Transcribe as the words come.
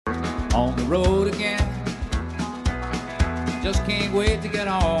On the road again. Just can't wait to get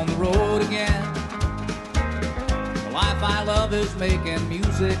on the road again. The life I love is making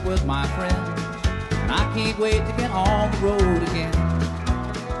music with my friends. And I can't wait to get on the road again.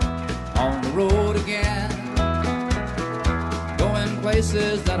 On the road again. Going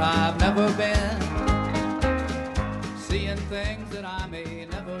places that I've never been. Seeing things that I may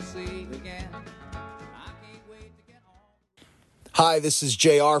never see again. Hi, this is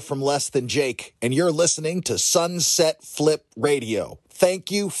JR from Less Than Jake, and you're listening to Sunset Flip Radio. Thank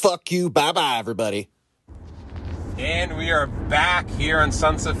you, fuck you, bye-bye, everybody. And we are back here on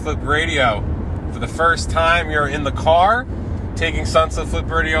Sunset Flip Radio. For the first time, you're in the car, taking Sunset Flip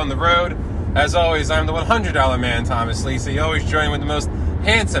Radio on the road. As always, I'm the $100 man, Thomas Lisa. You always join with the most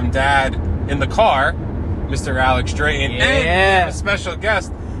handsome dad in the car, Mr. Alex Drayton. Yeah. And we have a special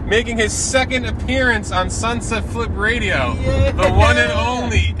guest making his second appearance on Sunset Flip Radio. Yeah. The one and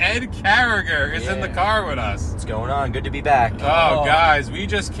only Ed Carragher is in the car with us. What's going on? Good to be back. Oh, guys, we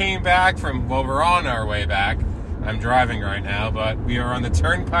just came back from, well, we're on our way back. I'm driving right now, but we are on the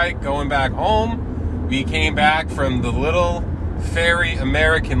turnpike going back home. We came back from the Little Ferry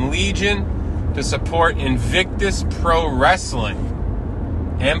American Legion to support Invictus Pro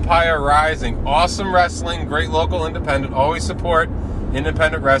Wrestling. Empire Rising. Awesome wrestling, great local independent. Always support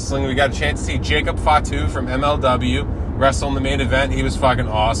independent wrestling. We got a chance to see Jacob Fatu from MLW wrestle in the main event. He was fucking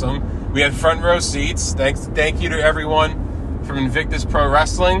awesome. We had front row seats. Thank you to everyone from Invictus Pro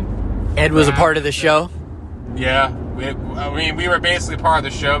Wrestling. Ed was a part of the show. Yeah, we were basically part of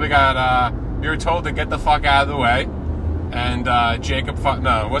the show. We were told to get the fuck out of the way. And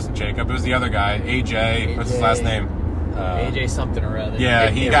no, it wasn't Jacob. It was the other guy, AJ. What's his last name? AJ something or other. Yeah,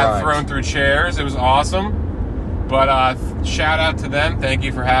 he got thrown through chairs. It was awesome. But shout out to them. Thank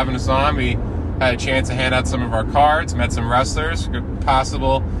you for having us on. We had a chance to hand out some of our cards, met some wrestlers,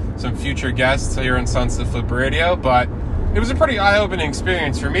 possible some future guests here in Sunset Flip Radio. But it was a pretty eye-opening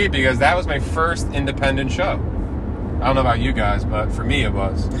experience for me because that was my first independent show. I don't know about you guys, but for me it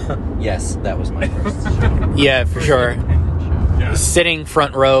was. Yes, that was my first show. Yeah, for sure. Yeah. Sitting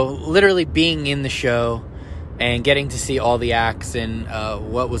front row, literally being in the show and getting to see all the acts and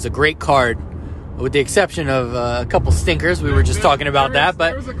what was a great card. With the exception of a couple stinkers, we were just talking about that,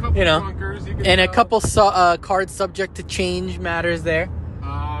 but you know, and a couple cards subject to change matters there.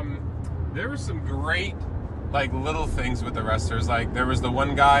 There were some great, like, little things with the wrestlers. Like, there was the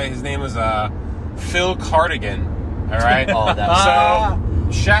one guy, his name was Phil Cardigan. All right.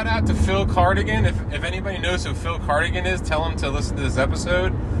 So, shout out to Phil Cardigan. If anybody knows who Phil Cardigan is, tell him to listen to this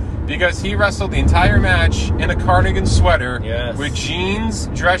episode. Because he wrestled the entire match in a cardigan sweater with jeans,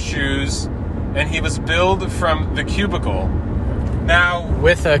 dress shoes, and he was billed from the cubicle. Now,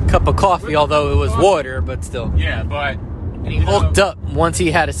 with a cup of coffee, although it was water, but still. Yeah, but and he hulked up once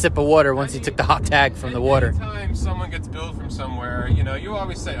he had a sip of water. Once he took the hot tag from the water. Anytime someone gets billed from somewhere, you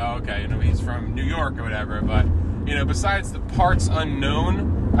always say, "Oh, okay, he's from New York or whatever." But besides the parts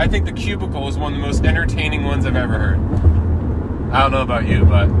unknown, I think the cubicle is one of the most entertaining ones I've ever heard. I don't know about you,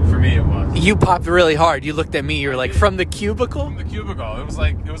 but for me it was. You popped really hard. You looked at me. You were like, "From the cubicle?" From the cubicle. It was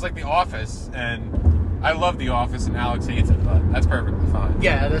like The Office, and I love The Office, and Alex hates it, but that's perfectly fine.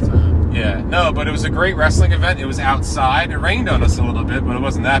 Yeah, that's fine. Yeah, no, but it was a great wrestling event. It was outside. It rained on us a little bit, but it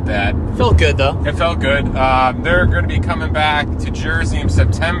wasn't that bad. Felt good though. It felt good. They're going to be coming back to Jersey in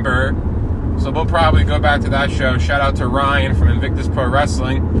September, so we'll probably go back to that show. Shout out to Ryan from Invictus Pro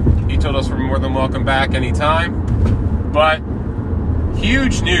Wrestling. He told us we're more than welcome back anytime. But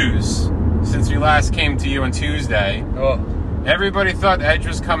huge news since we last came to you on Tuesday. Everybody thought Edge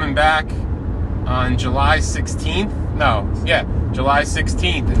was coming back on July 16th. July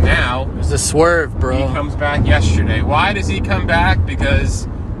 16th. And now it was a swerve, bro. He comes back yesterday. Why does he come back? Because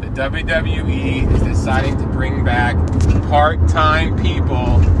the WWE is deciding to bring back part-time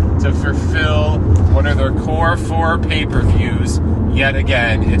people to fulfill one of their core 4 pay-per-views yet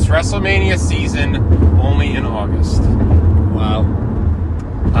again. It's WrestleMania season, only in August. Wow.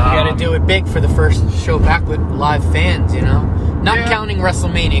 You gotta do it big for the first show back with live fans, Not counting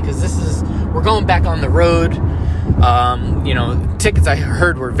WrestleMania, because we're going back on the road. Tickets I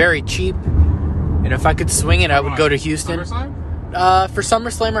heard were very cheap. And if I could swing it, I would go to Houston. SummerSlam? For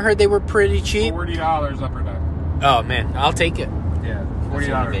SummerSlam, I heard they were pretty cheap. $40 upper deck. Oh, man. I'll take it. Yeah,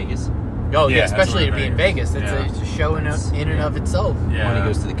 $40 in Vegas. Oh, yeah, especially to be in Vegas. It's a show in and of itself. Yeah. When he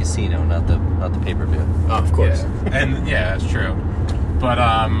goes to the casino, not the pay-per-view. Oh, of course. Yeah. And, that's true. But,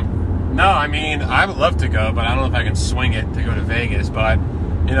 no, I mean, I would love to go, but I don't know if I can swing it to go to Vegas. But,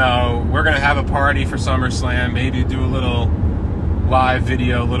 we're going to have a party for SummerSlam, maybe do a little live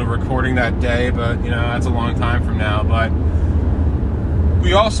video, a little recording that day, but, that's a long time from now. But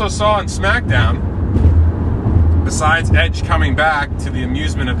we also saw on SmackDown, besides Edge coming back to the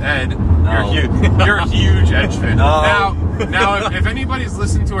amusement of Ed, you're a huge Edge fan. Now if anybody's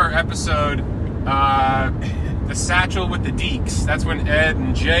listened to our episode, the Satchel with the Deeks, that's when Ed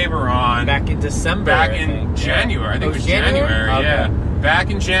and Jay were on. Back in December. Back in January. I think it was January. Okay. Yeah. Back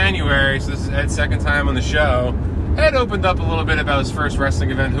in January, so this is Ed's second time on the show. Ed opened up a little bit about his first wrestling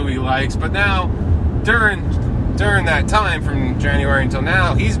event, who he likes, but now, during that time, from January until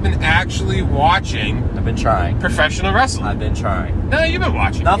now, he's been actually watching. I've been trying. Professional wrestling. I've been trying. No, you've been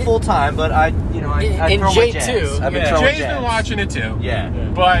watching. Not full time, but I And throw Jay my jabs. too. I've been Yeah. throwing Jay's jabs. been watching it too. Yeah.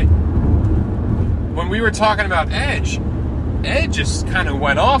 But when we were talking about Edge, Ed just kind of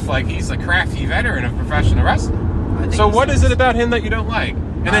went off like he's a crafty veteran of professional wrestling. So what is it about him that you don't like?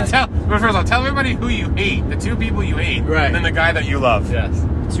 And then first of all, tell everybody who you hate, the two people you hate, Right. and then the guy that you love. Yes.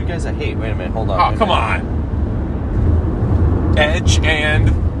 The two guys I hate. Wait a minute. Hold on. Oh, come on. Edge and...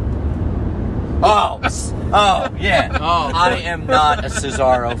 Oh, yeah. Oh. I am not a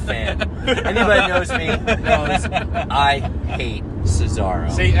Cesaro fan. Anybody knows me knows I hate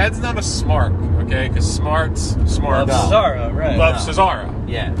Cesaro. See, Ed's not a smart, okay? Because smarts No. Cesaro, right. love No. Cesaro.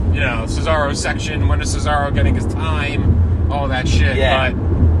 Yeah. You know, Cesaro section, when is Cesaro getting his time, all that shit. Yeah. But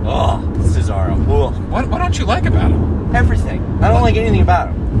Cesaro. Ugh. what don't you like about him? Everything. I don't like anything about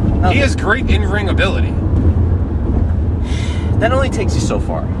him. Nothing. He has great in-ring ability. That only takes you so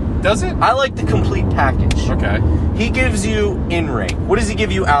far. Does it? I like the complete package. Okay. He gives you in-ring. What does he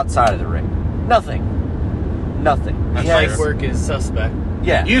give you outside of the ring? Nothing. Nothing. That's He right. Mic work is suspect.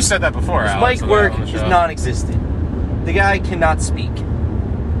 Yeah. You said that before, His Alex. mic work on the is show. non-existent. The guy cannot speak.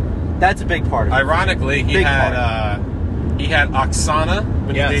 That's a big part of it. Ironically, he Big had part. Oksana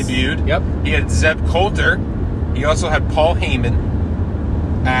when Yes. he debuted. Yep. He had Zeb Coulter. He also had Paul Heyman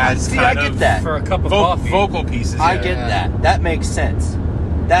as See, kind I get of that. For a cup of coffee. vocal pieces. I yeah. get that. That makes sense.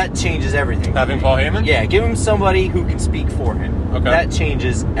 That changes everything. Having Paul Heyman? Yeah, give him somebody who can speak for him. Okay. That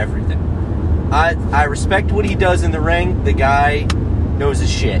changes everything. I respect what he does in the ring. The guy knows his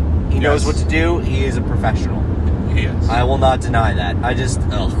shit. He knows what to do. He is a professional. He is. I will not deny that. I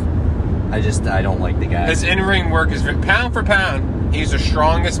don't like the guy. His in-ring work is pound for pound. He's the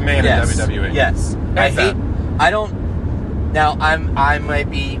strongest man in WWE. Yes. Now I might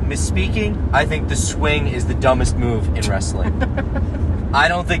be misspeaking. I think the swing is the dumbest move in wrestling. I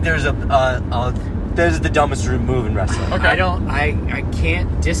don't think there's there's the dumbest move in wrestling. Okay. I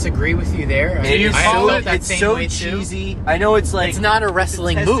can't disagree with you there. I Do you mean, I call felt it- that It's same so way too. cheesy. I know it's like It's not a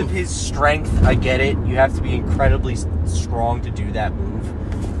wrestling the test move. of his strength. I get it. You have to be incredibly strong to do that move.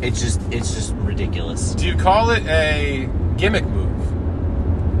 It's just ridiculous. Do you call it a gimmick move?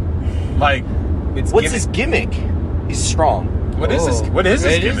 Like, it's What's gimmick. his gimmick? He's strong. What is this? What is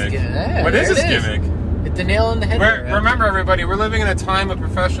his gimmick? What is his gimmick? Hit the nail on the head. there. Remember, everybody, we're living in a time of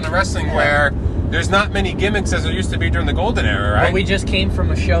professional wrestling where there's not many gimmicks as there used to be during the golden era, right? Well, we just came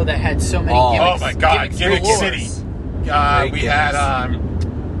from a show that had so many Oh, gimmicks. oh my God, Gimmick galore. City. Great We gimmicks.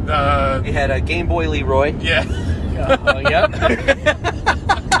 had We had a Game Boy Leroy. yeah. Yep.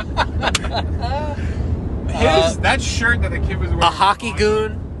 That shirt that the kid was wearing. A hockey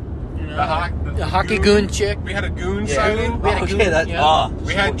goon. The A hockey goon chick. We had a goon Yeah. sighting. We had a Okay, goon, that. yeah.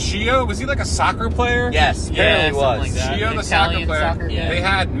 We had Gio. Was he like a soccer player? Yes, Yeah, apparently something was. like that. Gio, An the soccer Italian player. soccer guy. They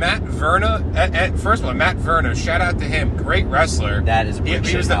had Matt Verna. First of all, Matt Verna. Shout out to him. Great wrestler. That is a He brick was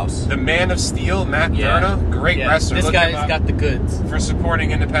shit house. the Man of Steel. Matt Verna. Great Yeah. wrestler. This Look him guy's up got the goods. for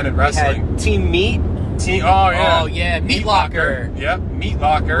supporting independent We wrestling. had Team Meat. Oh yeah. Oh, yeah, Meat Locker. Yep, Meat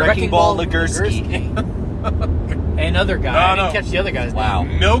Locker. Wrecking Ball Legursky. Another guy. No, I no. didn't catch the other guy's Wow.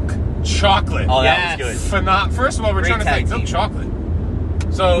 Milk Chocolate. Oh, Yes. that was good. First of all, we're Great trying to tag think Milk team. Chocolate.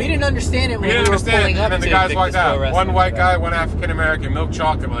 So name. We didn't understand it when we we, didn't were understand, pulling up and then the to guys Big walked Disco out. Wrestling. One white guy, one African American. Milk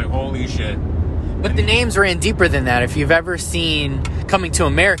Chocolate. We're like, holy shit. But the names ran deeper than that. If you've ever seen Coming to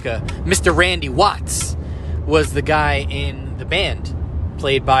America, Mr. Randy Watts was the guy in the band,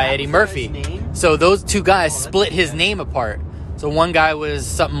 played by Eddie was Murphy. his name? So those two guys that's split his okay. name apart. So one guy was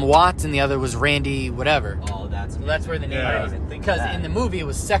something Watts and the other was Randy whatever. Oh, that's. So that's where the name Yeah. was. I didn't think of Because that. in the movie it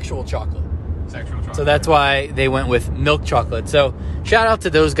was sexual chocolate. Sexual chocolate. So that's why they went with milk chocolate. So shout out to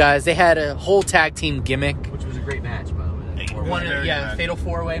those guys. They had a whole tag team gimmick. Which was a great match, by the way. One, very yeah, good. fatal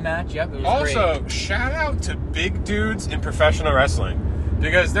 4-way match. Yep, it was Also, great. shout out to big dudes in professional wrestling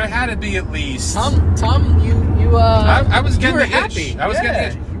because there had to be at least. Tom, you I was getting you were the happy. itch. I was Yeah.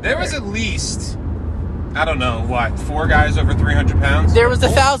 getting the itch. There was at least, I don't know, what, 4 guys over 300 pounds? There was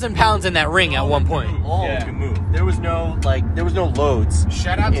 1,000 pounds in that ring at one point. All Yeah. can move. There was no loads.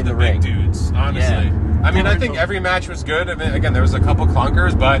 Shout out to in the the big ring. dudes, honestly. Yeah. I mean, I think every match was good. I mean, again, there was a couple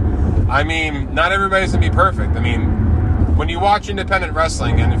clunkers, but I mean, not everybody's gonna be perfect. I mean, when you watch independent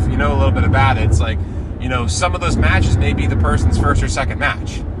wrestling, and if you know a little bit about it, it's like, you know, some of those matches may be the person's first or second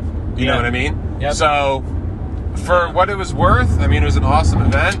match. You know what I mean? Yep. So, for what it was worth, I mean, it was an awesome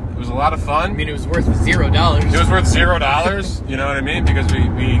event. It was a lot of fun. I mean, it was worth $0. It was worth $0. You know what I mean? Because we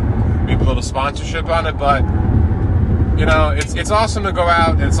have a little sponsorship on it, but you know, it's awesome to go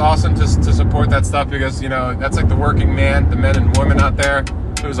out, and it's awesome to support that stuff, because, you know, that's like the working man, the men and women out there.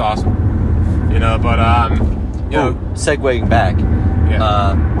 It was awesome. You know, but you know, segueing back.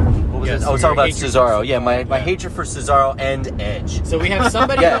 Yeah. What was Yeah, it? so I was talking your about hatred Cesaro. for Yeah, my Cesaro. hatred for Cesaro and Edge. So we have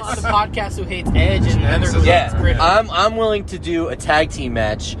somebody Yes. on the podcast who hates Edge and another who Cesaro. hates Chris. I'm willing to do a tag team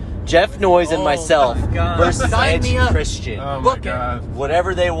match. Jeff Noyes and Oh myself my God. versus Sign Edge me and up. Christian. Oh my Book it. God,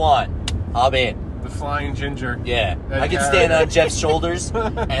 Whatever they want, I'm in. the flying ginger. Yeah, That I can guy. stand on Jeff's shoulders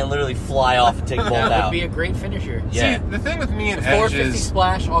and literally fly off and take both That out. would be a great finisher. Yeah. See, the thing with me and The Edge 450 is,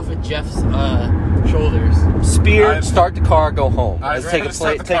 splash off of Jeff's shoulders. Spear, I've- start the car, go home. I've Let's take a,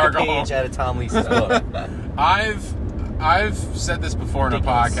 start the take car, a go page home. out of Tom Lee's book. I've said this before in a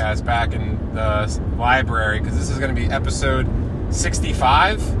Ridiculous. podcast back in the library, because this is going to be episode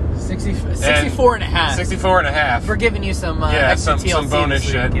 65, 64 and a half. 64 and a half. We're giving you some Yeah, extra some TLC bonus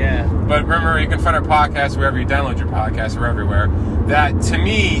this week. shit. Yeah. But remember, you can find our podcast wherever you download your podcasts. We're everywhere. That, to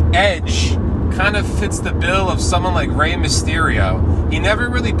me, Edge kind of fits the bill of someone like Rey Mysterio. He never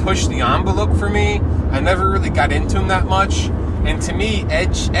really pushed the envelope for me. I never really got into him that much. And to me,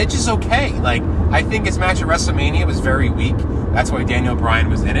 Edge is okay. Like, I think his match at WrestleMania was very weak. That's why Daniel Bryan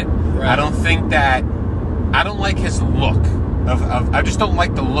was in it. Right. I don't like his look. I just don't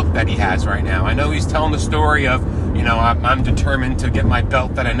like the look that he has right now. I know he's telling the story of, you know, I'm determined to get my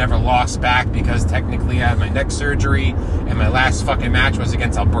belt that I never lost back, because technically I had my neck surgery and my last fucking match was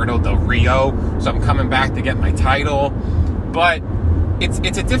against Alberto Del Rio, so I'm coming back to get my title. But it's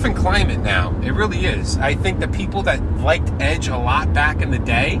a different climate now. It really is. I think the people that liked Edge a lot back in the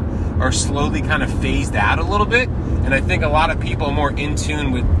day are slowly kind of phased out a little bit, and I think a lot of people are more in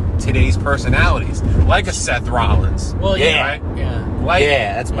tune with today's personalities, like a Seth Rollins. Well, yeah. Right? Yeah. Like,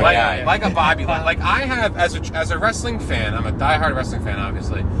 Yeah, that's my like, guy. Like a Bobby. Like I have, as a wrestling fan, I'm a diehard wrestling fan,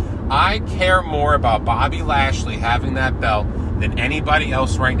 obviously. I care more about Bobby Lashley having that belt than anybody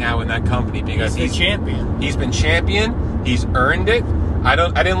else right now in that company, because He's the champion. He's been champion. He's earned it. I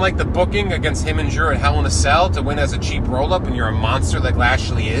didn't like the booking against him and Drew at Hell in a Cell to win as a cheap roll-up, and you're a monster like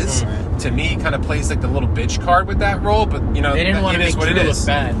Lashley is. Right. To me, he kind of plays like the little bitch card with that role, but, you know, They didn't want to it is make what Drew it look is.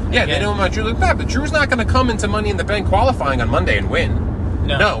 bad. Yeah, Again. they didn't want Drew to look bad, but Drew's not going to come into Money in the Bank qualifying on Monday and win.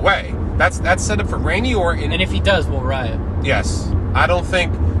 No way. That's set up for Randy Orton. And if he does, we'll riot. Yes. I don't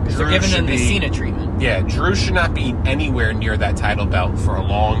think Because they're Drew giving should him the be... Cena treatment. Yeah, Drew should not be anywhere near that title belt for a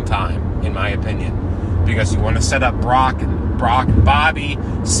long time, in my opinion. Because you want to set up Brock and Bobby,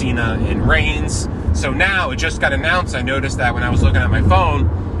 Cena and Reigns. So now it just got announced. I noticed that when I was looking at my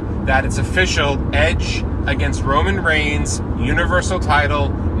phone, that it's official. Edge against Roman Reigns, Universal title,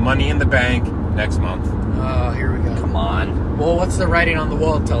 Money in the Bank next month. Oh, here we go. Come on. Well, what's the writing on the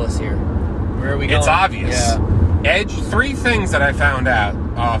wall tell us here? Where are we going? It's obvious. Yeah. Edge, 3 things that I found out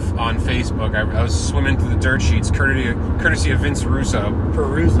off on Facebook. I was swimming through the dirt sheets, courtesy of Vince Russo.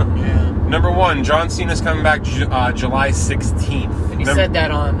 Perusing. Yeah. Number 1, John Cena's coming back July 16th. And he said that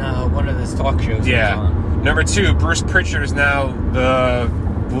on one of his talk shows. he was Yeah. on. Number 2, Bruce Pritchard is now the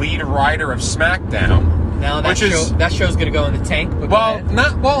lead writer of SmackDown. Now Which is- that show's going to go in the tank. But go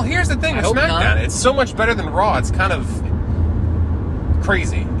ahead. Well, here's the thing I with hope SmackDown. not. It's so much better than Raw. It's kind of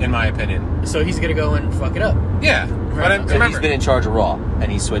crazy, in my opinion. So he's going to go and fuck it up. Yeah. Right. But So So remember, he's been in charge of Raw,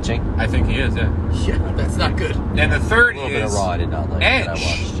 and he's switching. I think he is, yeah. Yeah, that's not good. And the third A little bit of is Raw I did not like that I Edge.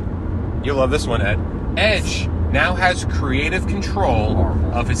 watched. You'll love this one, Ed. Edge now has creative control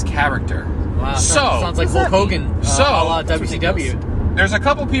of his character. Wow. So- sounds like Hulk Hogan. So- a la WCW. There's a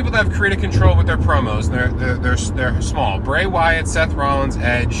couple people that have creative control with their promos. They're small. Bray Wyatt, Seth Rollins,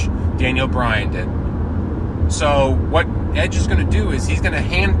 Edge, Daniel Bryan did. So what Edge is going to do is he's going to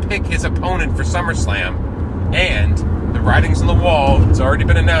handpick his opponent for SummerSlam, and the writing's on the wall. It's already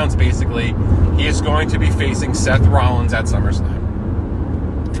been announced. Basically, he is going to be facing Seth Rollins at SummerSlam.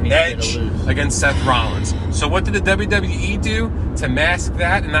 And he's Edge gonna lose. against Seth Rollins. So what did the WWE do to mask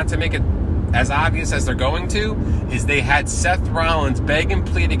that and not to make it as obvious as they're going to? Is they had Seth Rollins beg and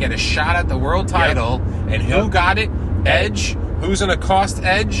plead to get a shot at the world title, and who got it? Edge. Who's going to cost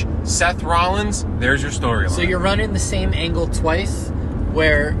Edge? Seth Rollins. There's your storyline. So you're running the same angle twice,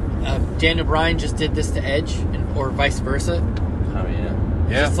 where Daniel Bryan just did this to Edge, or vice versa. Oh, yeah.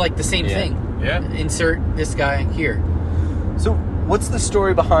 yeah. It's like the same Yeah. thing. Yeah. Insert this guy here. So what's the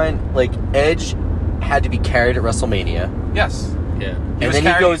story behind, like, Edge had to be carried at WrestleMania, Yes. Yeah. He and was then carried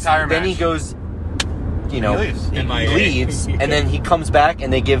the he goes, entire then he match. goes you know, He leaves. he MIA. leaves, and then he comes back,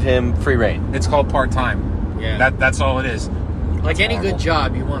 and they give him free reign. It's called part-time. Yeah. That's all it is. Like any horrible. good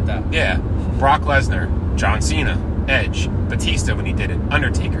job, you want that. Yeah. Brock Lesnar, John Cena, Edge, Batista when he did it,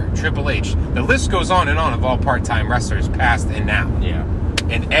 Undertaker, Triple H. The list goes on of all part-time wrestlers, past and now. Yeah.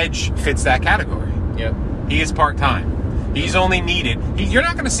 And Edge fits that category. Yep. He is part-time. He's only needed. You're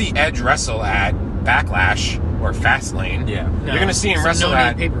not going to see Edge wrestle at Backlash or Fastlane. Yeah. No, You're going to see him it's a wrestle no-name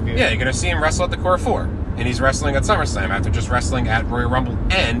at pay-per-view. Yeah, you're going to see him wrestle at the Core 4. And he's wrestling at SummerSlam after just wrestling at Royal Rumble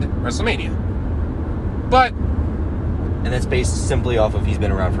and WrestleMania. But And that's based simply off of he's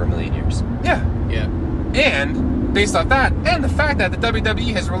been around for a million years. yeah. Yeah. And based off that, and the fact that the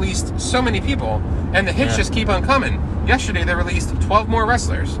WWE has released so many people, and the hits Yeah. just keep on coming. Yesterday they released 12 more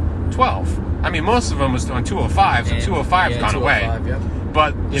wrestlers. 12. I mean, most of them was on 205, so 205's gone away. 205, yep.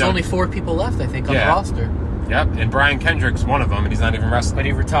 But you There's know, only 4 people left, I think, on Yeah. the roster. yep. And Brian Kendrick's one of them, and he's not even wrestling. But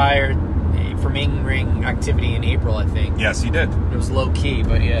he retired from in-ring activity in April, I think. Yes, he did. It was low-key,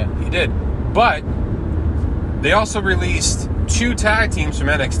 but yeah. He did. But they also released 2 tag teams from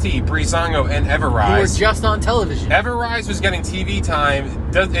NXT, Breezango and Who were Everrise. just on television. Everrise was getting TV time.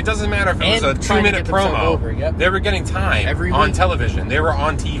 It doesn't matter if it was And a trying to 2-minute get themselves promo. over, yep. They were getting time Every on week. television. They were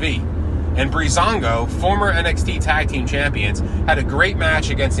on TV. And Breezango, former NXT tag team champions, had a great match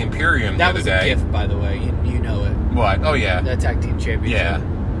against Imperium That the was other a day. gift, by the way. You know it. What? Oh, yeah. That tag team championship. Yeah.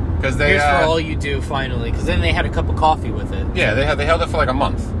 Because they, Here's for all you do, finally. Because then they had a cup of coffee with it. yeah, they held it for like a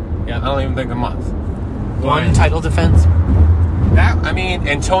month. Yeah. I don't even think a month. One title defense.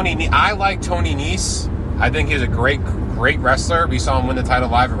 And Tony, I like Tony Nese. I think he's a great wrestler. We saw him win the title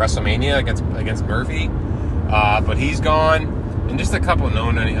live at WrestleMania against Murphy. But he's gone. And just a couple of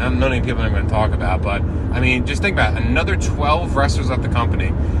no-name people I'm going to talk about. But, I mean, just think about it. Another 12 wrestlers left the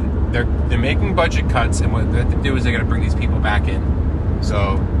company. They're making budget cuts, and what they have to do is they got to bring these people back in.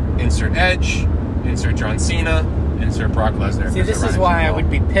 So, insert Edge, insert John Cena, insert Brock Lesnar. See, this is why I would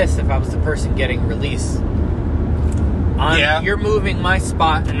be pissed if I was the person getting released. Yeah. You're moving my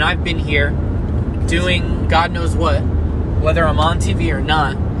spot, and I've been here doing God knows what, whether I'm on TV or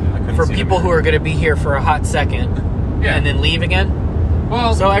not, for people who are going to be here for a hot second Yeah. and then leave again.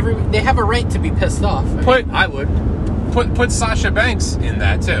 Well, So they have a right to be pissed off. I would. put Sasha Banks in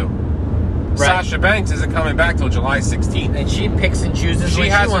that, too. Right. Sasha Banks isn't coming back till July 16th. And she picks and chooses She when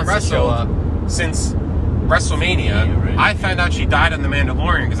she hasn't wants to show up. wrestled since WrestleMania. I found out she died on The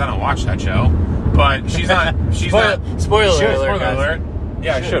Mandalorian because I don't watch that show. But she's not. She's not. Spoiler Should- alert, guys. alert.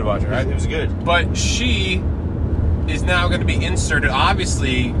 Yeah, I should watch it. Right? It was good. But she is now going to be inserted,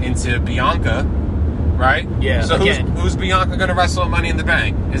 obviously, into Bianca, right? Yeah, So again. who's Bianca going to wrestle at Money in the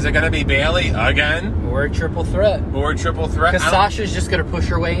Bank? Is it going to be Bayley again, Or a triple threat. or Triple Threat? Because I don't- Sasha's just going to push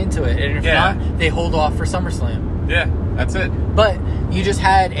her way into it. And if Yeah. not, they hold off for SummerSlam. Yeah, that's it. But you just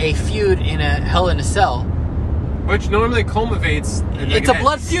had a feud in a Hell in a Cell. Which normally culminates. It's a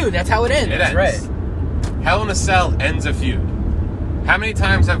blood feud. That's how it ends. It ends. Right. Hell in a Cell ends a feud. How many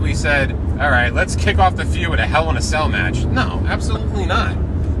times have we said, all right, let's kick off the feud with a Hell in a Cell match? No, absolutely not.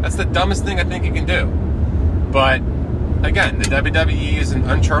 That's the dumbest thing I think you can do. But, again, the WWE is in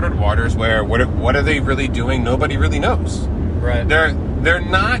uncharted waters where what are they really doing? Nobody really knows. Right. They're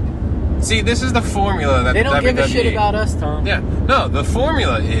not... See, this is the formula that They don't WWE... give a shit about us, Tom. Yeah. No, the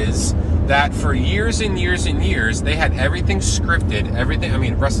formula is that for years and years and years, they had everything scripted. Everything... I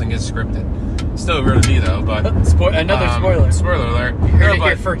mean, wrestling is scripted. Still going to be, though, but... Another spoiler. Spoiler alert. You heard it but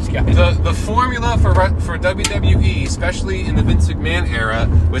here first, guys. The formula for WWE, especially in the Vince McMahon era,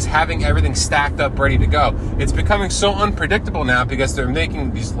 was having everything stacked up, ready to go. It's becoming so unpredictable now because they're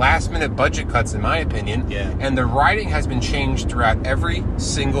making these last-minute budget cuts, in my opinion. Yeah. And the writing has been changed throughout every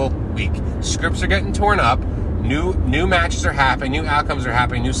single week. Scripts are getting torn up. New matches are happening. New outcomes are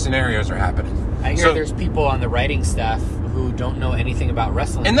happening. New scenarios are happening. I hear So- there's people on the writing staff who don't know anything about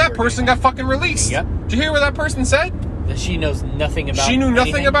wrestling. And that person got fucking released. Yep. Did you hear what that person said? That she knows nothing about. She knew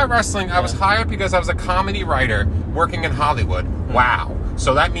nothing anything? about wrestling. I was hired because I was a comedy writer working in Hollywood. Wow.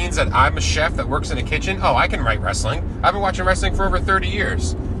 So that means that I'm a chef that works in a kitchen. Oh, I can write wrestling. I've been watching wrestling for over 30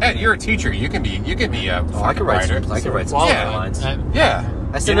 years. Ed, you're a teacher. You can be a I fucking could write writer. some. I could write some Quality. Yeah. lines. Yeah.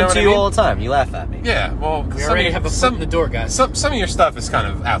 I send know them what to I you mean? all the time. You laugh at me. Yeah. Well, We already have a foot in the door, guys. Some of your stuff is kind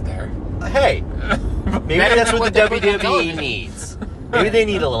of out there. Hey, maybe Better that's than what the what they put on WWE television. needs. Maybe they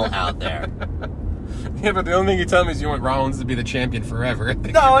need a little out there. Yeah, but the only thing you tell me is you want Rollins to be the champion forever.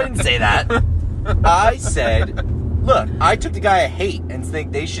 No, I didn't say that. I said, look, I took the guy I hate and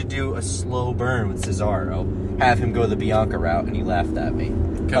think they should do a slow burn with Cesaro, have him go the Bianca route, and he laughed at me.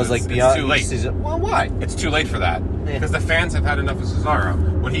 because I was like, it's beyond too late. Well, why? It's too late for that. Yeah. Because the fans have had enough of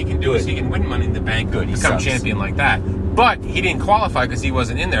Cesaro. What he can do is he can win Money in the Bank, Good, he become sucks. champion like that. But he didn't qualify because he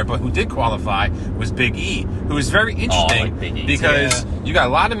wasn't in there. But who did qualify was Big E, who is very interesting like Big E, because yeah. you got a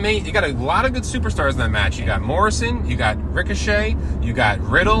lot of good superstars in that match. You got Morrison, you got Ricochet, you got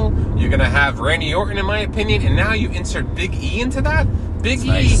Riddle. You're gonna have Randy Orton, in my opinion, and now you insert Big E into that. Big E.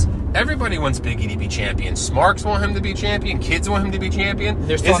 Nice. Everybody wants Big E to be champion. Smarks want him to be champion. Kids want him to be champion.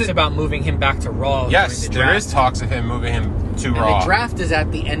 There's talks about moving him back to Raw. Yes, during the there draft. is talks of him moving him to And Raw. the draft is at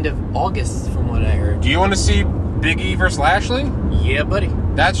the end of August, from what I heard. Do you want to see Big E versus Lashley? Yeah, buddy.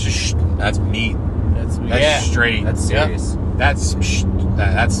 That's meat. That's That's straight. That's serious. That's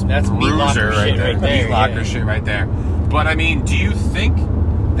That's meat locker bruiser right shit there. right there, Meat locker yeah. shit right there. But I mean, do you think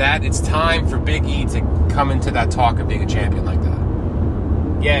that it's time for Big E to come into that talk of being a champion like that?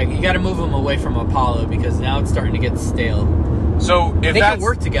 Yeah, you got to move him away from Apollo because now it's starting to get stale. So if They that's can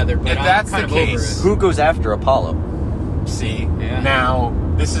work together, but if I'm that's kind the of over case, it. Who goes after Apollo? see Yeah. now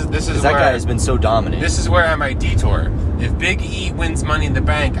this is Because where that guy has been so dominant. this is where I might detour. If Big E wins Money in the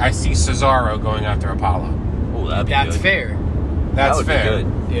Bank, I see Cesaro going after Apollo. Oh, that'd be That's good. fair. That's would be fair. good.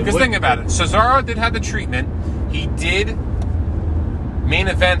 It Because would think be about good. it. Cesaro did have the treatment. He did main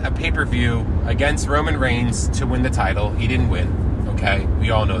event a pay-per-view against Roman Reigns to win the title. He didn't win. Okay? We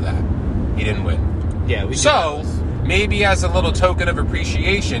all know that. He didn't win. Yeah, we So, maybe as a little token of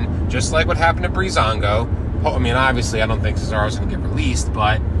appreciation, just like what happened to Breezango, I mean, obviously, I don't think Cesaro's going to get released,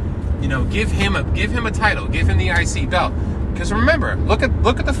 but, you know, give him a title. Give him the IC belt. Because remember, look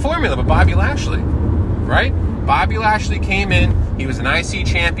at the formula with Bobby Lashley, right? Bobby Lashley came in. He was an IC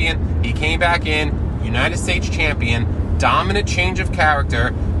champion. He came back in, United States champion, dominant change of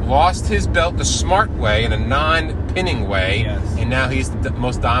character, lost his belt the smart way in a non-pinning way, Yes. and now he's the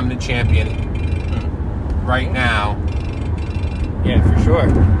most dominant champion right now for sure.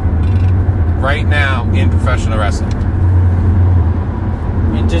 right now in professional wrestling.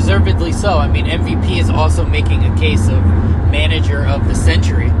 And deservedly so. I mean, MVP is also making a case of manager of the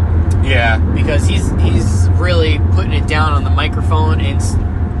century Yeah. because he's really putting it down on the microphone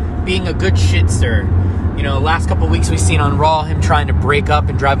and being a good shit stir. You know, last couple weeks we've seen on Raw him trying to break up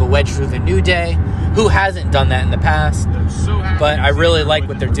and drive a wedge through the New Day. Who hasn't done that in the past? I'm so happy But to I see really him like with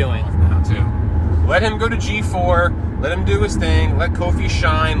what the they're doing. now, too. Let him go to G4. Let him do his thing. Let Kofi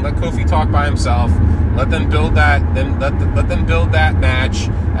shine. Let Kofi talk by himself. Let them build that. Then let them build that match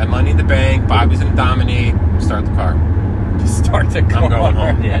at Money in the Bank. Bobby's gonna dominate. Start the car. Just start the car. I'm going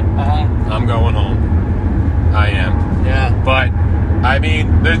home. Yeah. I'm going home. I am. Yeah. But I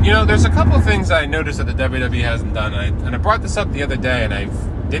mean, there's a couple of things I noticed that the WWE hasn't done, and I brought this up the other day, and I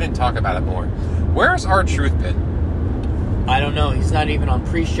didn't talk about it more. Where's R-Truth been? I don't know. He's not even on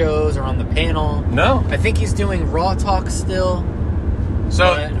pre-shows or on the panel. No. I think he's doing Raw Talk still. So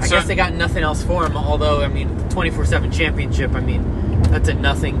But I guess they got nothing else for him. Although, I mean, the 24/7 championship, I mean, that's a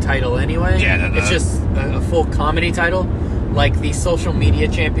nothing title anyway. Yeah, no. It's just a full comedy title. Like the social media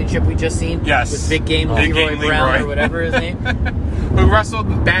championship we just seen. Yes. With Big Game Big Leroy Game Brown Leroy. or whatever his name. who wrestled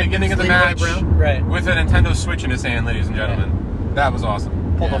at the beginning of the Leroy match Brown. Right. with a Nintendo Switch in his hand, ladies and gentlemen. That was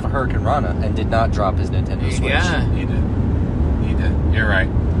awesome. Pulled Yeah. off a Hurricane Rana and did not drop his Nintendo Switch. Yeah. He did. You're right.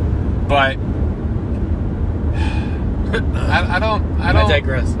 But I don't. I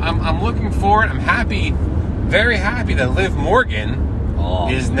digress. I'm looking forward. I'm happy, very happy that Liv Morgan Oh.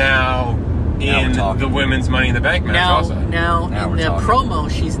 is now Now in we're talking. the women's Money in the Bank match. Now also, Now in we're the talking. promo,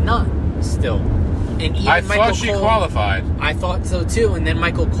 she's not still. And even I Michael thought she Cole, qualified. I thought so too. And then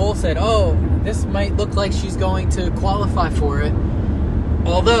Michael Cole said, "Oh, this might look like she's going to qualify for it."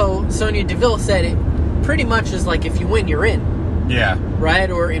 Although Sonya Deville said it pretty much is like if you win, you're in, Yeah.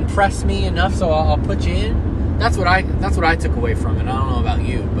 right? Or impress me enough, so I'll put you in. That's what I took away from it. I don't know about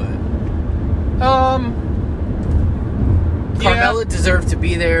you, but Carmella deserved to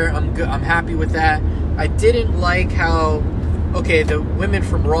be there. I'm good. I'm happy with that. I didn't like how the women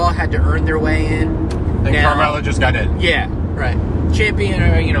from Raw had to earn their way in. And Now- Carmella just got in. Yeah, right. Champion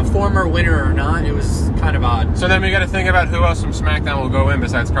or former winner or not, it was kind of odd. So then we got to think about who else from SmackDown will go in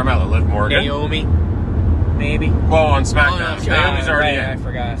besides Carmella. Liv Morgan. Naomi, maybe. Well, on Oh, SmackDown, no, Naomi's already right, in. I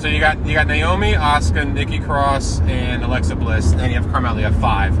forgot. So you got Naomi, Asuka, Nikki Cross, and Alexa Bliss. And you have Carmella. You have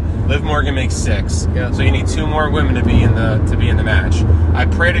 5. Liv Morgan makes 6. Yeah. So you need 2 more women to be in the match. I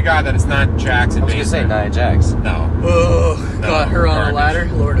pray to God that it's not Jax I and was going to say Baszler. Nia Jax. No. Oh, No, got her on a garbage. ladder.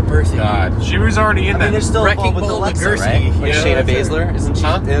 Lord of mercy. God, she was already in I that. mean, they're still Wrecking involved with Ball Alexa, Ligursky. right? Like Yeah, Shayna that's Baszler, isn't she? Huh?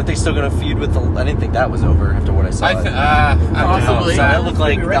 Aren't they still going to feud with I didn't think that was over after what I saw. I don't know. Possibly. So that looked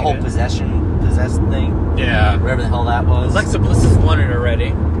like Could be that whole right. possessed thing, Yeah. whatever the hell that was. Alexa Bliss has won it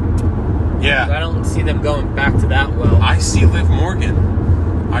already. Yeah. I don't see them going back to that well. I see Liv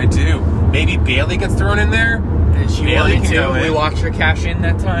Morgan. maybe Bailey gets thrown in there. And she Bailey wanted can go to. in. We watched her cash in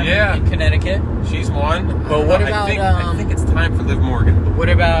that time in Connecticut. She's one. But what about, I think it's time for Liv Morgan. What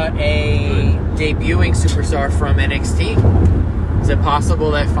about a debuting superstar from NXT? Is it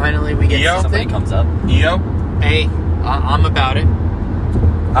possible that finally we get Somebody something? comes up. Io. Hey, I'm about it.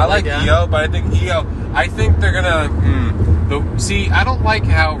 I like that. Io, but I think they're gonna. See, I don't like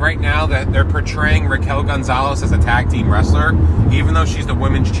how right now that they're portraying Raquel Gonzalez as a tag team wrestler, even though she's the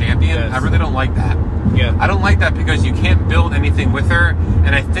women's champion. Yes. I really don't like that. Yeah. I don't like that because you can't build anything with her,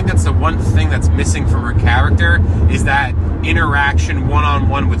 and I think that's the one thing that's missing from her character is that interaction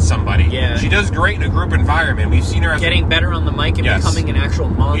one-on-one with somebody. Yeah. She does great in a group environment. We've seen her as Getting better on the mic and Yes. becoming an actual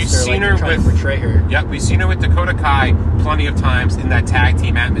monster. We've seen her trying to with- portray her. Yep, we've seen her with Dakota Kai plenty of times in that tag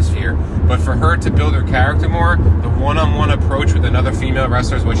team atmosphere. But for her to build her character more, the one-on-one approach with another female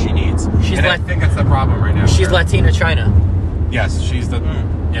wrestler is what she needs. I think that's the problem right now. She's for her. Latina China. Yes, she's the.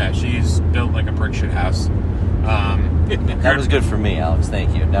 Yeah, she's built like a brick shit house. That was good for me, Alex.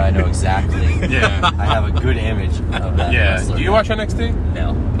 Thank you. Now I know exactly. Yeah. I have a good image of that. Yeah. wrestler. Do you watch NXT?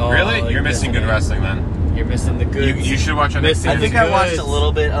 No. Really? You're missing good wrestling then. You're missing the good. You should watch NXT. I think It's I watched good. a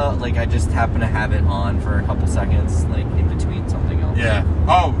little bit. Like I just happened to have it on for a couple seconds, like in between something else. Yeah.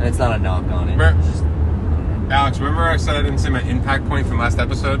 Oh, And it's not a knock on it. Mer- It's just, Alex, remember I said I didn't see my impact point from last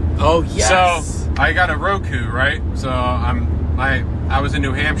episode? Oh yes. So I got a Roku, right? So I was in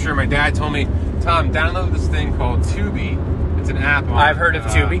New Hampshire. My dad told me, Tom, download this thing called Tubi. It's an app. I've heard of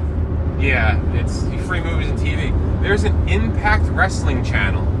Tubi. Yeah, it's free movies and TV. There's an Impact Wrestling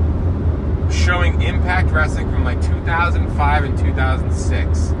channel showing Impact Wrestling from like 2005 and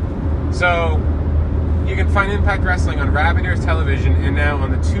 2006. So you can find Impact Wrestling on Rabbit Ears Television and now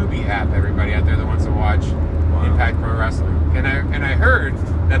on the Tubi app. Everybody out there that wants to watch Impact Pro Wrestling. And I heard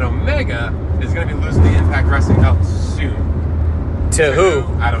that Omega is going to be losing the Impact Wrestling belt soon. To who?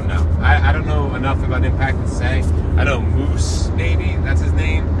 I don't know. I don't know enough about Impact to say. I know Moose, maybe that's his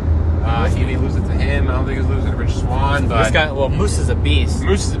name. He may lose it to him. I don't think he's losing to Rich Swann, but This guy. Well, Moose is a beast.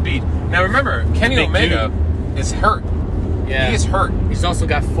 Moose is a beat. Now remember, Kenny Big Omega is hurt. Yeah. He is hurt. He's also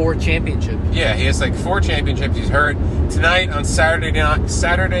got 4 championships. Yeah, he has like 4 championships. He's hurt. Tonight on Saturday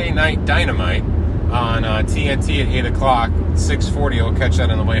Night Dynamite on TNT at 8 o'clock, 6:40. We'll catch that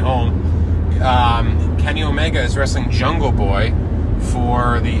on the way home. Kenny Omega is wrestling Jungle Boy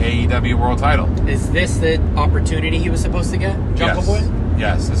for the AEW World Title. Is this the opportunity he was supposed to get, Jungle Yes. Boy?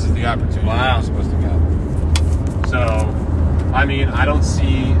 Yes, this is the opportunity Wow. you're supposed to get. So, I mean, I don't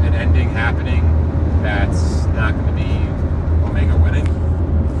see an ending happening that's not going to be Omega winning.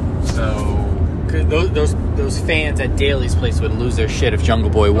 So, 'Cause those fans at Daly's place would lose their shit if Jungle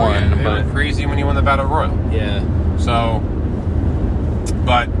Boy won. they but went crazy when he won the Battle Royal. yeah. So,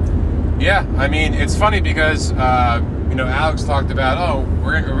 but yeah, I mean, it's funny because Alex talked about,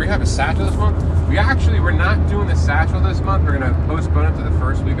 we have a satchel this month. We're not doing the satchel this month. We're gonna postpone it to the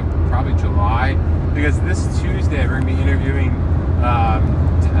first week of probably July because this Tuesday we're gonna be interviewing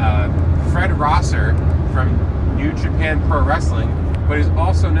Fred Rosser from New Japan Pro Wrestling, but he's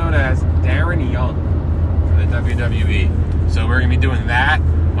also known as Darren Young from the WWE. So we're gonna be doing that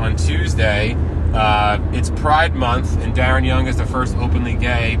on Tuesday. It's Pride Month, and Darren Young is the first openly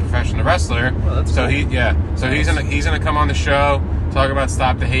gay professional wrestler. Oh, that's so cool. he's gonna come on the show, talk about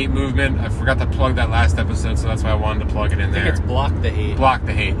Stop the Hate movement. I forgot to plug that last episode, so that's why I wanted to plug it in I think there. it's Block the Hate. Block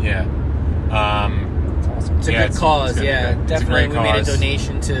the Hate, yeah. It's a Yeah, good it's cause, good. yeah. It's a Definitely, great we made a cause.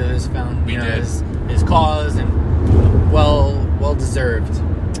 donation to his We did. his cause, and well deserved.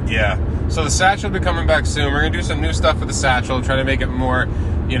 Yeah. So the satchel will be coming back soon. We're gonna do some new stuff with the satchel, try to make it more,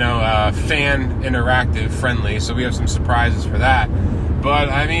 fan interactive friendly. So we have some surprises for that. But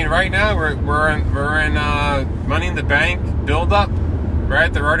I mean, right now we're in Money in the Bank build up.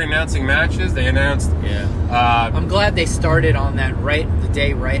 Right, they're already announcing matches. They announced. Yeah. I'm glad they started on that the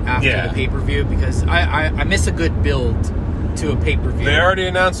day right after Yeah. the pay-per-view because I miss a good build to a pay-per-view. They already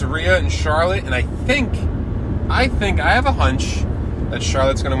announced Rhea and Charlotte, and I think I have a hunch that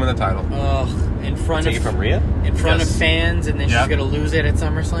Charlotte's going to win the title. In front take it from Rhea? in front Yes. of fans, and then Yeah. she's gonna lose it at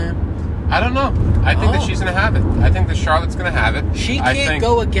SummerSlam. I don't know. I think that Oh. she's going to have it. I think that Charlotte's going to have it. She I can't think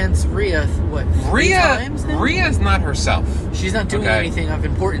go against Rhea. What? 3 times now? Rhea's not herself. She's not doing Okay. anything of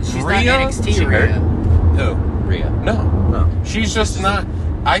importance. She's Rhea- not NXT She hurt? Rhea. Who? Rhea. No. Oh. She's just not.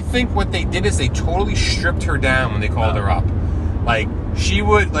 I think what they did is they totally stripped her down when they called her up. Like, she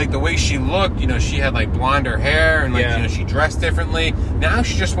would, like, the way she looked, she had, like, blonder hair and, like, Yeah. she dressed differently. Now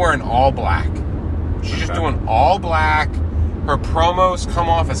she's just wearing all black. She's just Okay. doing all black. Her promos come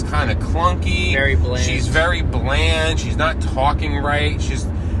off as kind of clunky. Very bland. She's very bland. She's not talking right.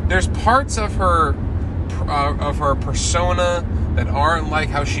 There's parts of her persona that aren't like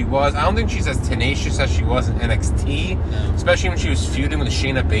how she was. I don't think she's as tenacious as she was in NXT, especially when she was feuding with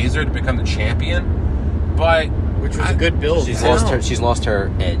Shayna Baszler to become the champion. But which was a good build. She's lost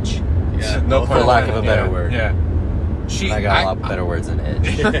her edge. Yeah, no for lack of a better word. Yeah. I got a lot better words than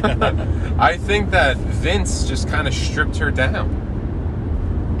edge. I think that Vince just kind of stripped her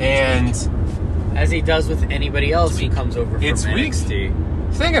down. And as he does with anybody else who comes over from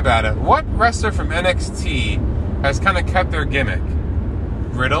NXT. Think about it. What wrestler from NXT has kind of kept their gimmick?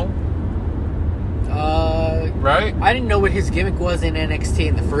 Riddle? Right? I didn't know what his gimmick was in NXT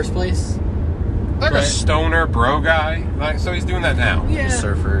in the first place. Like a stoner bro guy. Like, so he's doing that now. Yeah.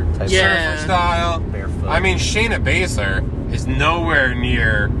 Surfer type. Surfer style. Barefoot. I mean, Shayna Baszler is nowhere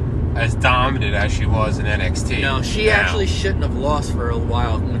near as dominant as she was in NXT. No, she actually shouldn't have lost for a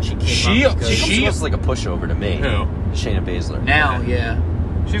while when she came up. She looks like a pushover to me. Who? Shayna Baszler. Now, yeah.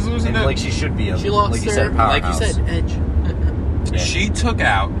 She's losing like she should be. She lost like you said, a powerhouse. like you said, edge. Yeah. She took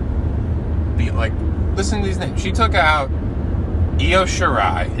out listen to these names. She took out Io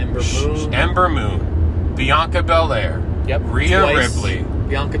Shirai, Ember Moon, Bianca Belair, Rhea Ripley,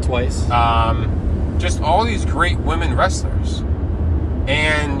 Bianca twice. Just all these great women wrestlers,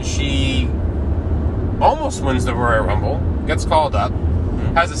 and she almost wins the Royal Rumble, gets called up,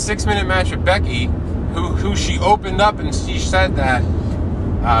 has a 6-minute match with Becky, who she opened up, and she said that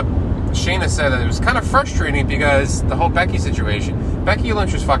Shayna said that it was kind of frustrating because the whole Becky situation. Becky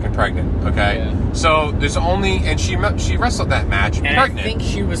Lynch was fucking pregnant, okay? Yeah. So there's and she wrestled that match and pregnant. I think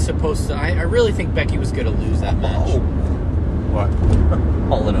she was supposed to. I really think Becky was going to lose that match. Oh. What?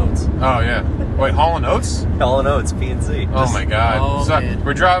 Hall & Oates. Oh, yeah. Wait, Hall & Oates? Hall & Oates, PNC. Oh, my God. Oh, man.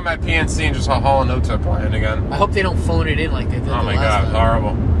 We're driving by PNC and just saw Hall & Oates are playing again. I hope they don't phone it in like they did Oh, my last God. time.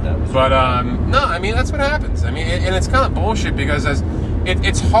 Horrible. But, no, I mean, that's what happens. I mean, and it's kind of bullshit because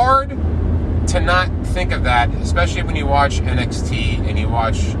it's hard to not think of that, especially when you watch NXT and when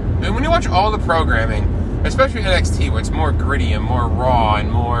you watch all the programming, especially NXT, where it's more gritty and more raw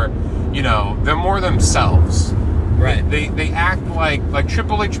and more, they're more themselves. Right. They act like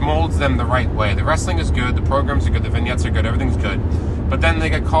Triple H molds them the right way. The wrestling is good, the programs are good, the vignettes are good, everything's good. But then they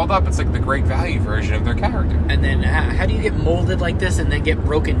get called up, it's like the great value version of their character. And then how do you get molded like this and then get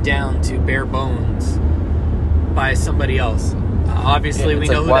broken down to bare bones by somebody else? Obviously, we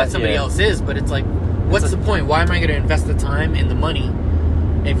know who that somebody else is, but it's like, what's the point? Why am I going to invest the time and the money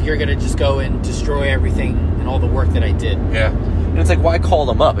if you're going to just go and destroy everything and all the work that I did? Yeah. And it's like, why call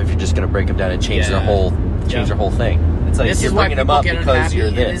them up if you're just going to break them down and change their whole thing? It's like, this you're is why bringing them people up get because unhappy you're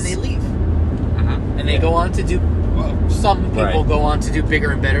and this. then they leave. Mm-hmm. And they go on to do, some people go on to do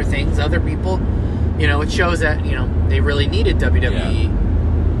bigger and better things. Other people, it shows that, they really needed WWE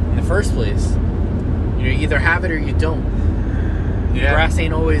in the first place. You either have it or you don't. Yeah. Grass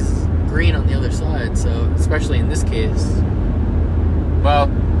ain't always green on the other side, so especially in this case.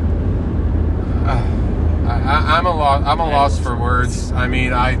 Well, I'm a loss for words. I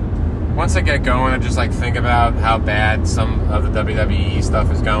mean, once I get going, I just think about how bad some of the WWE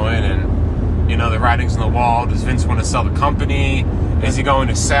stuff is going, and the writing's on the wall. Does Vince want to sell the company? Is he going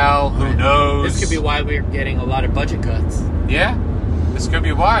to sell? Who knows? This could be why we're getting a lot of budget cuts. Yeah. This could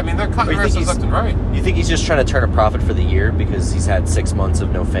be why. I mean, they're cutting wrestlers left and right. You think he's just trying to turn a profit for the year because he's had 6 months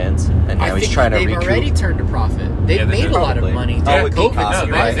of no fans, and now he's trying to recoup? They've already turned a profit. They've made a lot of money. With Peacock,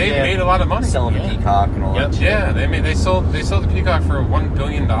 they made a lot of money selling the Peacock and all that. Yeah, they sold the Peacock for $1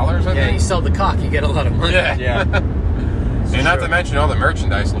 billion. I think. Yeah, you sell the cock, you get a lot of money. Yeah. And not to mention all the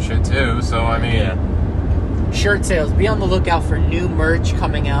merchandise and shit too. So I mean, shirt sales. Be on the lookout for new merch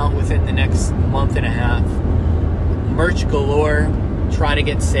coming out within the next month and a half. Merch galore. Try to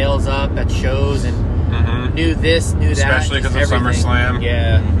get sales up at shows and new this, new that. Especially because of SummerSlam.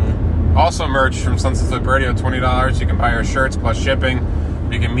 Yeah. Also merch from Sunset Flip Radio, $20. You can buy our shirts plus shipping.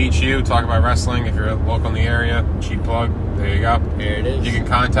 We can meet you, talk about wrestling if you're local in the area. Cheap plug. There you go. There it is. You can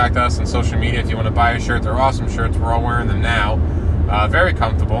contact us on social media if you want to buy a shirt. They're awesome shirts. We're all wearing them now. Very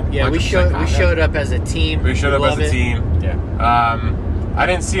comfortable. Yeah, we showed up as a team. We showed up as a team. Yeah. I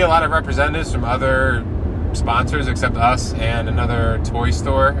didn't see a lot of representatives from other sponsors except us and another toy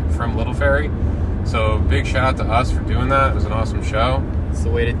store from Little Ferry. So big shout out to us for doing that. It was an awesome show. It's the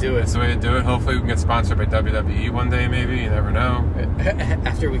way to do it. It's the way to do it. Hopefully we can get sponsored by WWE one day, maybe. You never know.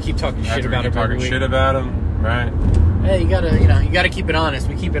 After we keep talking shit about it. Talking shit about them, right? Hey, you gotta keep it honest.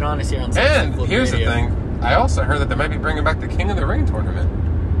 We keep it honest here on Sunset Flip here's Radio. the thing. I also heard that they might be bringing back the King of the Ring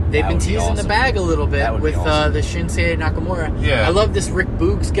tournament. They've been teasing the bag a little bit with awesome. the Shinsuke Nakamura. Yeah. I love this Rick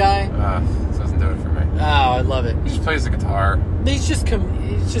Boogs guy. This doesn't do it for me. Oh, I love it. He just plays the guitar. He's just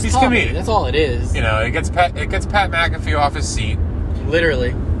He's comedy. comedic. That's all it is. It gets Pat McAfee off his seat.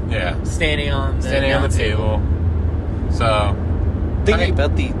 Literally. Yeah. Standing on the table. So, thinking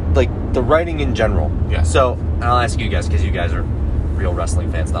about the writing in general. Yeah. So, and I'll ask you guys, because you guys are real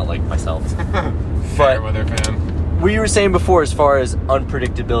wrestling fans, not like myself. Fair weather fan. What you were saying before as far as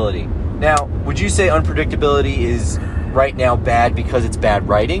unpredictability. Now, would you say unpredictability is right now bad because it's bad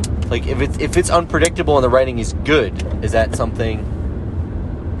writing? Like, if it's unpredictable and the writing is good, is that something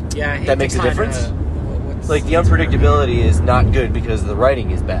Yeah, I hate that to makes a kinda- difference? what's- Like, the unpredictability is not good because the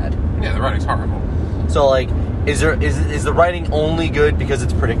writing is bad. Yeah, the writing's horrible. So, like, is the writing only good because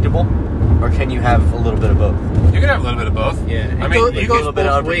it's predictable? Or can you have a little bit of both? You can have a little bit of both. Yeah, I it mean, goes- you it A goes little bit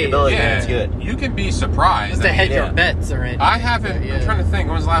of both ways. unpredictability, yeah, and it's good. you can be surprised. Just to I mean, hedge your yeah. bets or anything. I haven't. Yeah. I'm trying to think.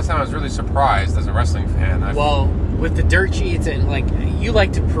 When was the last time I was really surprised as a wrestling fan? Well, with the dirt sheets and like you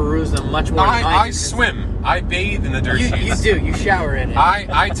like to peruse them much more than I I do. swim. I bathe in the dirt You sheets. do. You shower in it.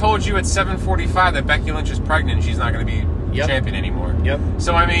 I told you at 7:45 that Becky Lynch is pregnant and she's not going to be Yep. champion anymore. Yep.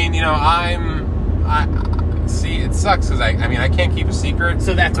 So I mean, I see. It sucks because I can't keep a secret.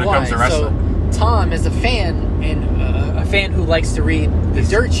 So that's when it why. comes to wrestling. So Tom, as a fan and a fan who likes to read the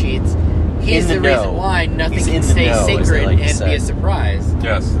dirt sheets, he's in the the reason know. why nothing He's can in the stay know, as they sacred like to and say. be a surprise.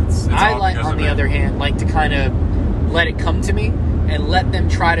 Yes, it's I all like, because on of the me. other hand, like to kind of let it come to me and let them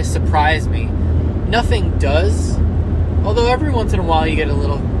try to surprise me. Nothing does, although every once in a while you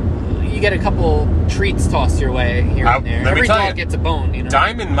get a couple treats tossed your way here and there. Let me Every tell dog you, gets a bone, you know.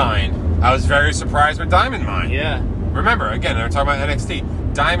 Diamond Mine. I was very surprised with Diamond Mine. Yeah. Remember, again, we're talking about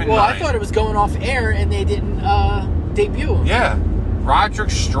NXT. Diamond Well, Mine. I thought it was going off air and they didn't debut him. Yeah. Roderick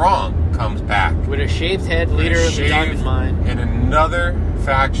Strong comes back. With a shaved head, leader of the Shaved Diamond Mine. in another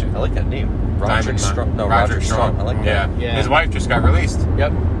faction. I like that name. Diamond Roderick Mine. Strong. No, Roderick Roderick Strong. I like Yeah. that. Yeah. His wife just got released.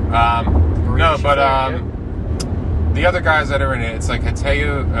 Yep. No, but Shafir, the other guys that are in it, it's like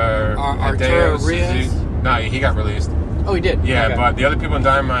Arturo Reyes? Suzuki. No, he got released. Oh, he did? Yeah, Okay. but the other people in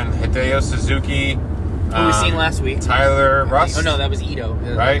Diamond Mine, Hideo Suzuki. Who we seen last week. Tyler Rust. Oh, no, that was Ito.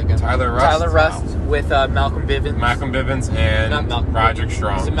 Right? Tyler Rust. Tyler Rust with Malcolm Bivens. Malcolm Bivens and Not Malcolm Roderick Bivens.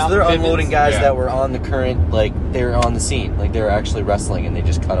 Strong. Is it So Malcolm they're Bivens? unloading guys Yeah. that were on the current, like, they were on the scene. Like, they were actually wrestling and they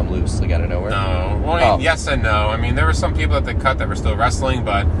just cut them loose, like, out of nowhere. No. Well, I mean, Oh. yes and no. I mean, there were some people that they cut that were still wrestling,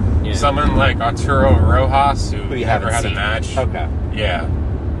 but Yeah. someone like Arturo Rojas, who you never haven't had seen. a match. Okay. Yeah.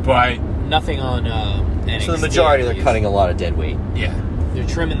 But, Nothing on NXT. So the majority, they're cutting a lot of dead weight. yeah. They're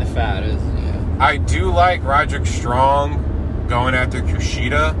trimming the fat. Yeah. I do like Roderick Strong going after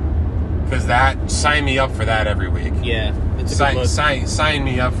Kushida, because that, sign me up for that every week. Yeah, it's a good look. Sign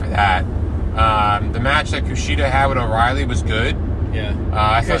me up for that. The match that Kushida had with O'Reilly was good. Yeah.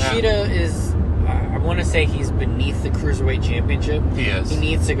 I thought that- Kushida is, I want to say he's beneath the Cruiserweight Championship. He is. He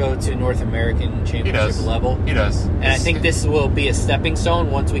needs to go to North American He Championship does. level. He does. And I think this will be a stepping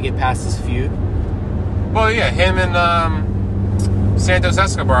stone once we get past this feud. Well, yeah, him and Santos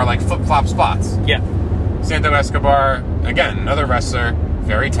Escobar are like flip-flop spots. Yeah. Santos Escobar, again, another wrestler,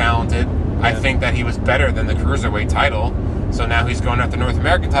 very talented. I think that he was better than the Cruiserweight title, so now he's going after the North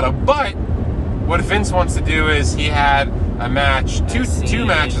American title. But what Vince wants to do is he had a match, two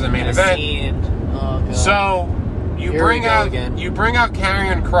matches, a main event. Oh, God. So you Here we bring go out again.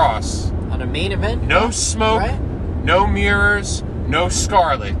 Karrion Kross. On a main event? No smoke, Right? no mirrors, no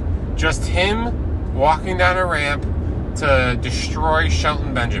Scarlet. Just him walking down a ramp to destroy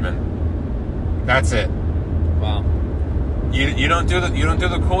Shelton Benjamin. That's it. Wow. You don't do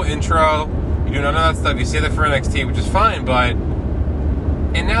the cool intro. You do none of that stuff. You say that for NXT, which is fine, but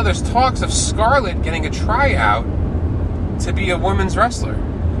and now there's talks of Scarlett getting a tryout to be a women's wrestler.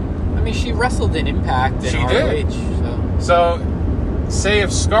 I mean, she wrestled in Impact and She ROH, did. So, say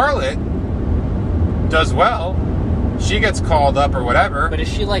if Scarlett does well, she gets called up or whatever. But is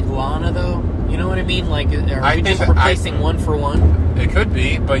she like Lana, though? You know what I mean? Like, are I we think just replacing one for one? It could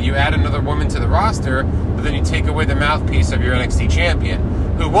be, but you add another woman to the roster, but then you take away the mouthpiece of your NXT champion,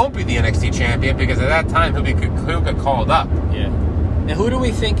 who won't be the NXT champion because at that time he'll get called up. Yeah. Now, who do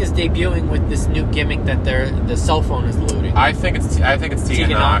we think is debuting with this new gimmick that the cell phone is loading? I think it's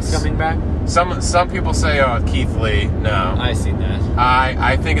Tegan Knox Nox. coming back? Some people say, oh, Keith Lee. No, I see that.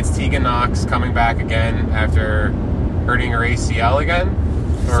 I think it's Tegan Nox coming back again after hurting her ACL again,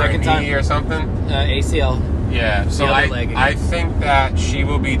 or Second a time. knee or something. ACL. Yeah, so other leg again. I think that she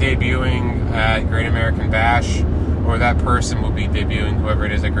will be debuting at Great American Bash, or that person will be debuting, whoever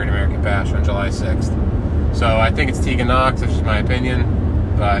it is, at Great American Bash on July 6th. So I think it's Tegan Nox, that's just my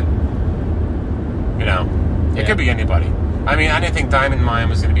opinion, but, it Yeah. could be anybody. I mean, I didn't think Diamond Mine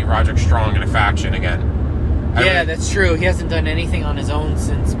was going to be Roderick Strong in a faction again. Yeah, that's true. He hasn't done anything on his own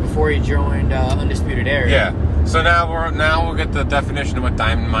since before he joined Undisputed Era. Yeah. So now we'll get the definition of what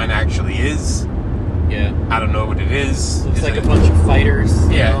Diamond Mine actually is. Yeah. I don't know what it is. Looks Is like it- a bunch of fighters.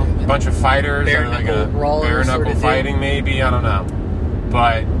 you Yeah, know? a bunch of fighters. Bare or like knuckle a brawlers bare sort knuckle of fighting, maybe. I don't know.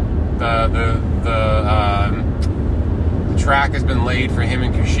 but the track has been laid for him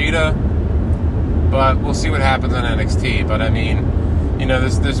and Kushida. But we'll see what happens on NXT. But I mean, you know,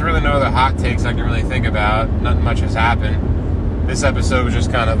 there's really no other hot takes I can really think about. Nothing much has happened. This episode was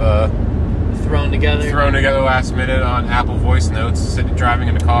just kind of thrown together last minute on Apple Voice Notes, driving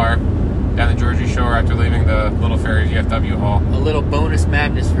in the car down the Jersey Shore after leaving the Little Ferry VFW Hall. A little bonus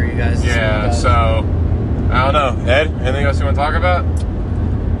madness for you guys. Yeah, so I don't know. Ed, anything else you want to talk about?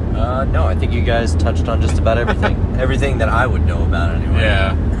 No, I think you guys touched on just about everything. Everything that I would know about anyway.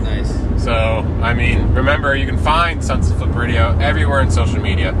 Yeah. Nice. So, I mean, remember, you can find Sunset Flip Radio everywhere in social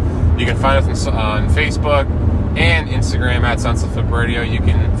media. You can find us on Facebook and Instagram at Sunset Flip Radio. You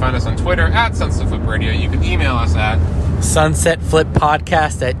can find us on Twitter at Sunset Flip Radio. You can email us at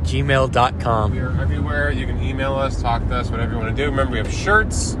sunsetflippodcast@gmail.com. We are everywhere. You can email us, talk to us, whatever you want to do. Remember, we have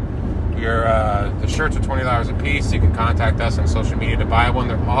shirts. The shirts are $20 a piece. You can contact us on social media to buy one.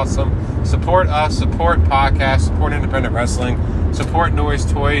 They're awesome. Support us, support podcasts, support independent wrestling, support Noise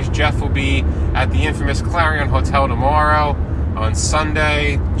Toys. Jeff will be at the infamous Clarion Hotel tomorrow on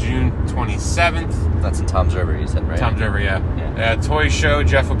Sunday, June 27th. That's in Tom's River, you said, right? Tom's River, yeah. Toy show.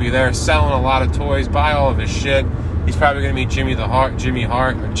 Jeff will be there selling a lot of toys. Buy all of his shit. He's probably going to meet Jimmy the Heart.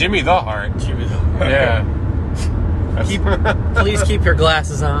 Yeah. Please keep your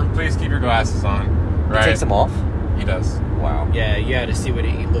glasses on. Please keep your glasses on. Right. He takes them off? He does. Wow. Yeah, you had to see what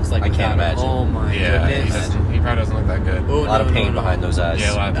he looks like. I can't without it. imagine. Oh my goodness. He probably doesn't look that good. Oh, a lot of pain behind those eyes.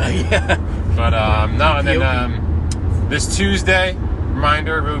 Yeah, a lot of pain. Yeah. But, no, and then this Tuesday,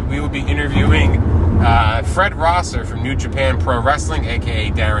 reminder, we will be interviewing Fred Rosser from New Japan Pro Wrestling,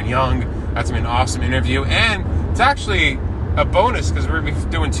 a.k.a. Darren Young. That's going to be an awesome interview. And it's actually a bonus because we're going to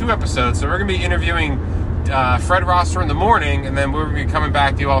be doing 2 episodes. So we're going to be interviewing Fred Rosser in the morning, and then we're going to be coming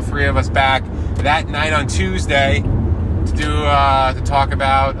back to you, all 3 of us back that night on Tuesday to talk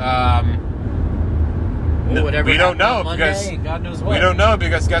about whatever. We don't know Monday, because God knows what. we don't know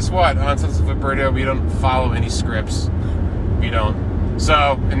because guess what? On Sunset Flip Radio, we don't follow any scripts. We don't.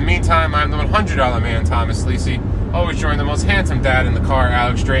 So in the meantime, I'm the $100 man, Thomas Lisi. Always join the most handsome dad in the car,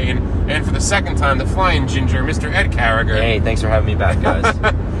 Alex Drayton, and for the second time, the flying ginger, Mr. Ed Carragher. Hey, thanks for having me back, guys.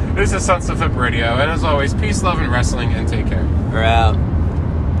 This is Sunset Flip Radio, and as always, peace, love, and wrestling, and take care. We're out.